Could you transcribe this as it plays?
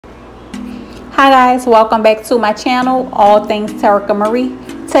Hi guys, welcome back to my channel, All Things Terica Marie.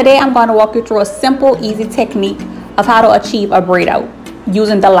 Today I'm going to walk you through a simple, easy technique of how to achieve a braid out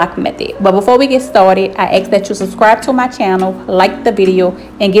using the lock method. But before we get started, I ask that you subscribe to my channel, like the video,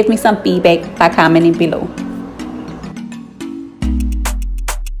 and give me some feedback by commenting below.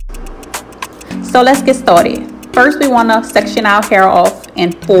 So let's get started. First, we want to section our hair off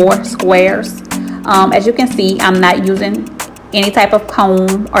in 4 squares. As you can see, I'm not using any type of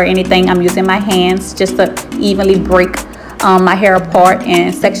comb or anything. I'm using my hands just to evenly break my hair apart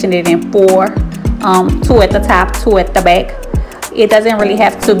and section it in 4. 2 at the top, 2 at the back. It doesn't really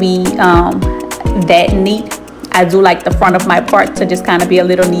have to be that neat. I do like the front of my part to just kind of be a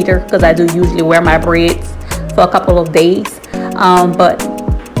little neater because I do usually wear my braids for a couple of days. But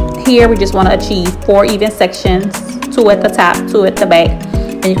here we just want to achieve 4 even sections, 2 at the top, 2 at the back,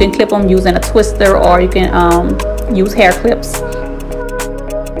 and you can clip them using a twister, or you can use hair clips.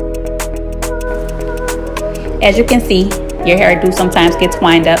 As you can see, your hair do sometimes get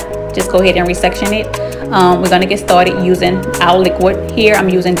twined up. Just go ahead and resection it. We're going to get started using our liquid. Here I'm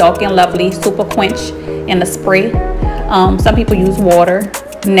using Dark and Lovely Super Quench in the spray. Some people use water.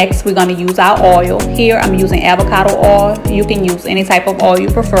 Next, we're going to use our oil. Here I'm using avocado oil. You can use any type of oil you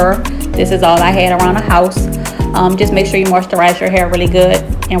prefer. This is all I had around the house. Just make sure you moisturize your hair really good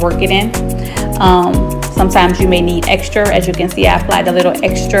and work it in. Sometimes you may need extra. As you can see, I applied a little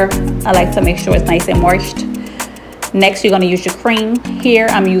extra. I like to make sure it's nice and moist. Next, you're going to use your cream. Here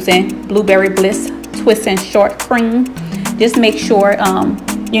I'm using Blueberry Bliss Twist and Short Cream. Just make sure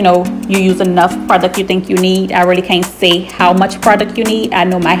you know, you use enough product you think you need. I really can't say how much product you need. I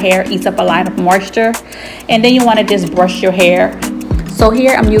know my hair eats up a lot of moisture. And then you want to just brush your hair. So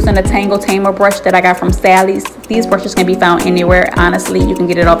here I'm using a Tangle Tamer brush that I got from Sally's. These brushes can be found anywhere, honestly. You can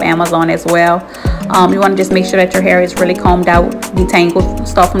get it off Amazon as well. You want to just make sure that your hair is really combed out, detangled.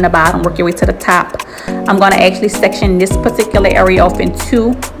 Start from the bottom, work your way to the top. I'm going to actually section this particular area off in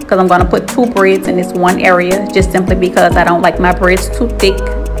 2, because I'm going to put 2 braids in this one area, just simply because I don't like my braids too thick.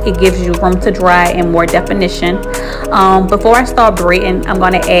 It gives you room to dry and more definition. Before I start braiding, I'm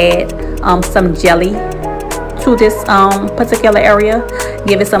going to add some jelly to this particular area,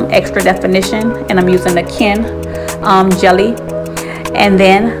 give it some extra definition. And I'm using the Ken jelly. And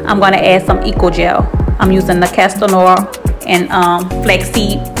then I'm going to add some Eco Gel. I'm using the Castor and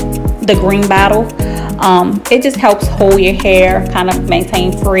Flaxseed, the green bottle. It just helps hold your hair, kind of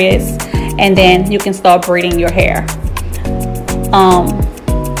maintain frizz, and then you can start braiding your hair.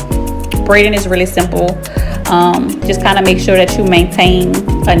 Braiding is really simple. Just kind of make sure that you maintain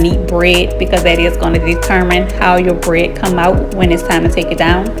a neat braid, because that is going to determine how your braid come out when it's time to take it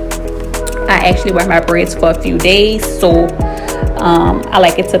down. I actually wear my braids for a few days, so I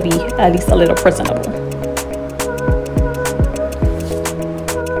like it to be at least a little presentable.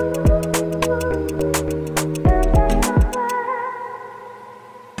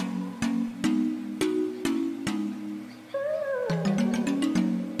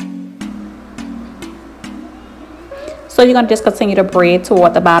 So you're going to just continue to braid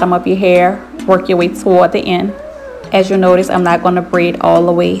toward the bottom of your hair, work your way toward the end. As you notice, I'm not going to braid all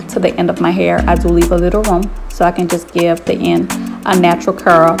the way to the end of my hair. I do leave a little room so I can just give the end a natural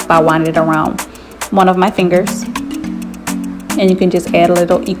curl by winding it around one of my fingers. And you can just add a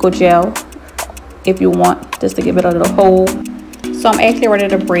little Eco Gel if you want, just to give it a little hold. So I'm actually ready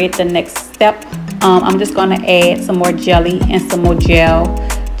to braid the next step. I'm just going to add some more jelly and some more gel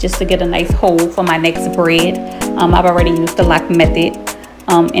just to get a nice hold for my next braid. I've already used the lock method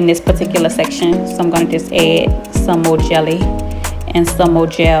in this particular section, so I'm going to just add some more jelly and some more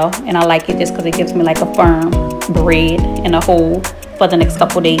gel. And I like it just because it gives me like a firm braid and a hold for the next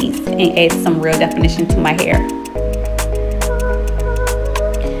couple days, and adds some real definition to my hair.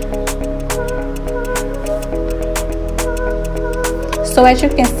 So as you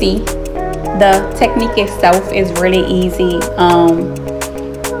can see, the technique itself is really easy.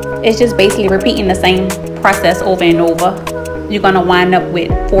 It's just basically repeating the same process over and over. You're going to wind up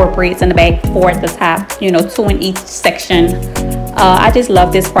with 4 braids in the back, 4 at the top, you know, 2 in each section. I just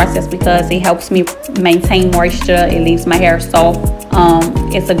love this process because it helps me maintain moisture. It leaves my hair soft.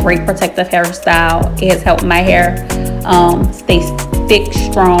 It's a great protective hairstyle. It has helped my hair stay thick,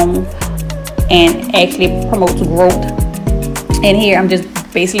 strong, and actually promotes growth. And here I'm just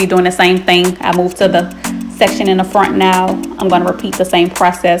basically doing the same thing. I moved to the section in the front now. I'm going to repeat the same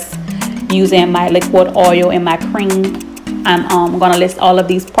process using my liquid oil and my cream. I'm going to list all of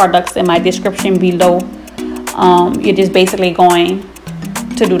these products in my description below. You're just basically going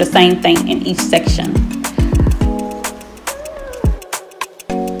to do the same thing in each section.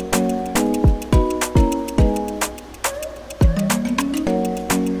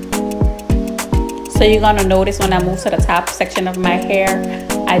 So you're gonna notice when I move to the top section of my hair,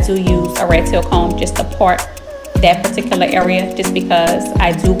 I do use a rat tail comb just to part that particular area, just because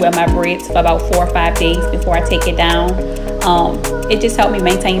I do wear my braids for about 4 or 5 days before I take it down. It just helped me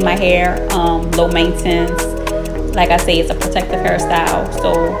maintain my hair, low maintenance. Like I say, it's a protective hairstyle,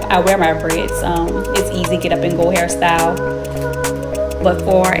 so I wear my braids. It's easy get up and go hairstyle. But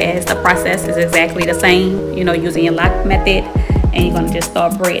for as the process is exactly the same, you know, using your lock method, and you're gonna just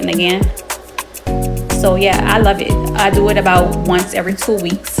start braiding again. So yeah, I love it. I do it about once every 2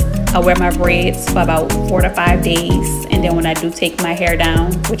 weeks. I wear my braids for about 4 to 5 days, and then when I do take my hair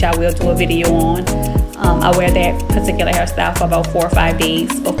down, which I will do a video on, I wear that particular hairstyle for about 4 or 5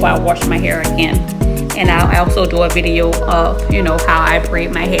 days before I wash my hair again. And I'll also do a video of, you know, how I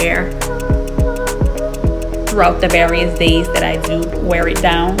braid my hair throughout the various days that I do wear it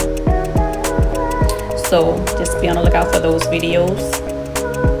down. So just be on the lookout for those videos.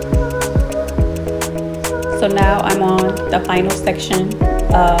 So now I'm on the final section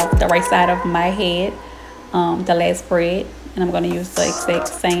of the right side of my head, the last braid, and I'm going to use the exact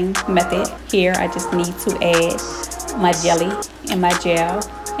same method. Here I just need to add my jelly and my gel,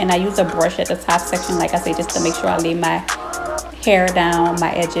 and I use a brush at the top section, like I say, just to make sure I lay my hair down,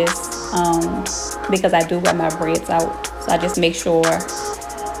 my edges, because I do wear my braids out. So I just make sure,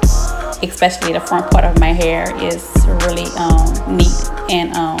 especially the front part of my hair, is really neat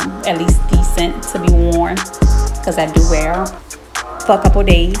and at least decent to be worn, because I do wear them for a couple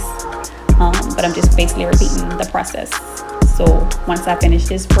days. But I'm just basically repeating the process. So once I finish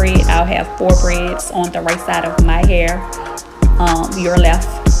this braid, I'll have 4 braids on the right side of my hair, your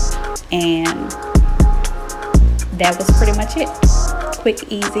left, and that was pretty much it. Quick,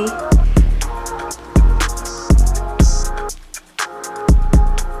 easy.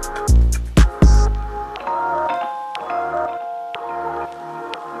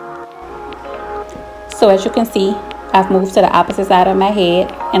 So as you can see, I've moved to the opposite side of my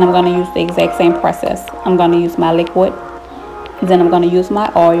head, and I'm going to use the exact same process. I'm going to use my liquid, then I'm going to use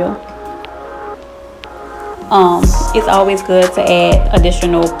my oil. It's always good to add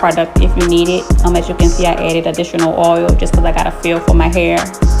additional product if you need it. As you can see, I added additional oil just because I got a feel for my hair.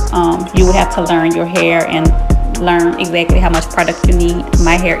 You would have to learn your hair and learn exactly how much product you need.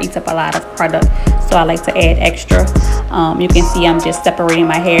 My hair eats up a lot of product, so I like to add extra. You can see I'm just separating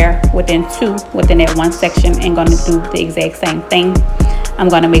my hair within that one section, and going to do the exact same thing. I'm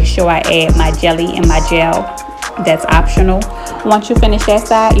going to make sure I add my jelly and my gel. That's optional. Once you finish that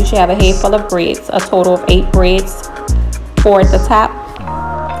side, you should have a head full of braids, a total of 8 braids, 4 at the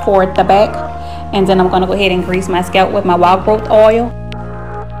top, 4 at the back. And then I'm going to go ahead and grease my scalp with my wild growth oil.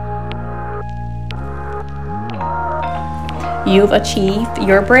 You've achieved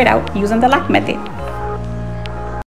your braid out using the lock method.